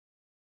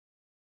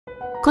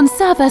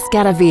Conservas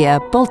Garavilla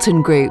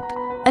Bolton Group,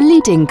 a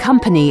leading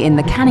company in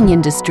the canning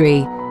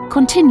industry,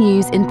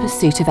 continues in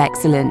pursuit of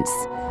excellence.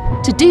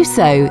 To do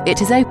so, it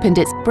has opened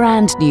its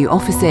brand new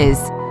offices.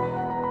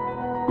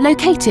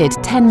 Located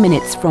 10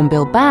 minutes from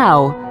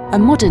Bilbao, a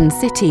modern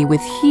city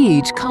with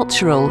huge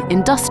cultural,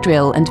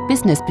 industrial and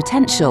business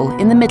potential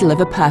in the middle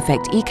of a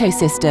perfect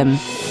ecosystem,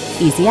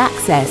 easy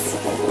access,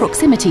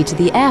 proximity to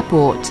the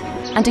airport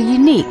and a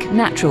unique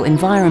natural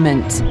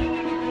environment.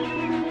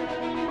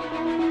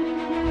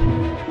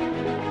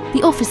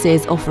 The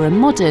offices offer a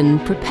modern,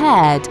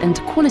 prepared and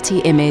quality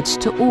image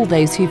to all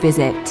those who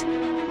visit.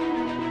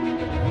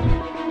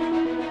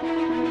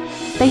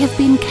 They have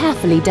been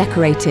carefully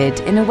decorated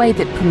in a way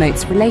that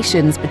promotes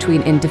relations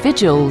between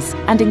individuals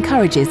and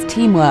encourages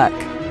teamwork.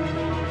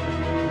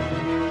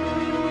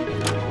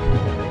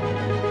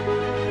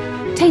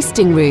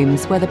 Tasting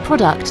rooms where the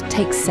product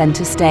takes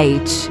centre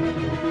stage.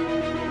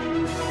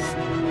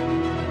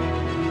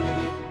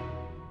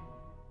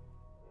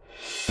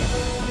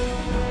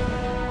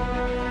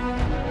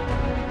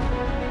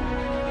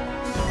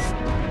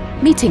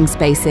 Meeting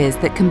spaces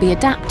that can be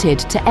adapted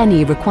to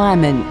any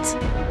requirement.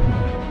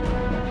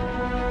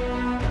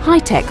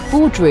 High-tech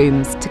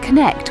boardrooms to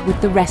connect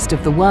with the rest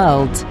of the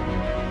world.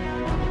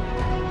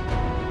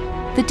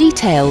 The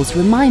details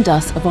remind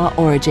us of our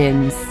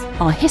origins,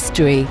 our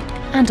history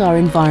and our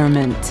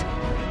environment.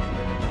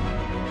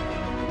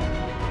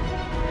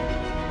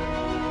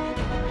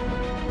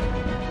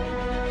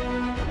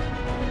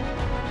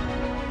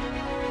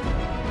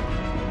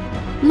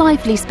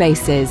 Lively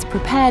spaces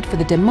prepared for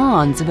the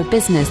demands of a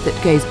business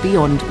that goes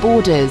beyond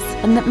borders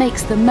and that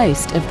makes the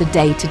most of the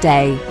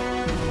day-to-day.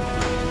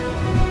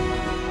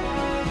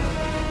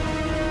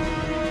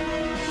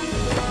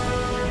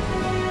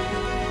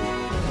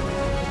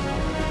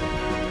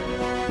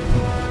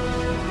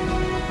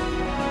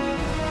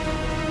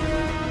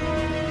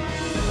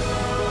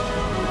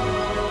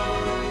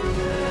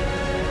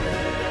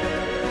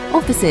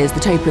 Offices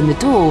that open the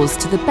doors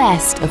to the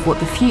best of what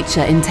the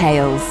future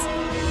entails.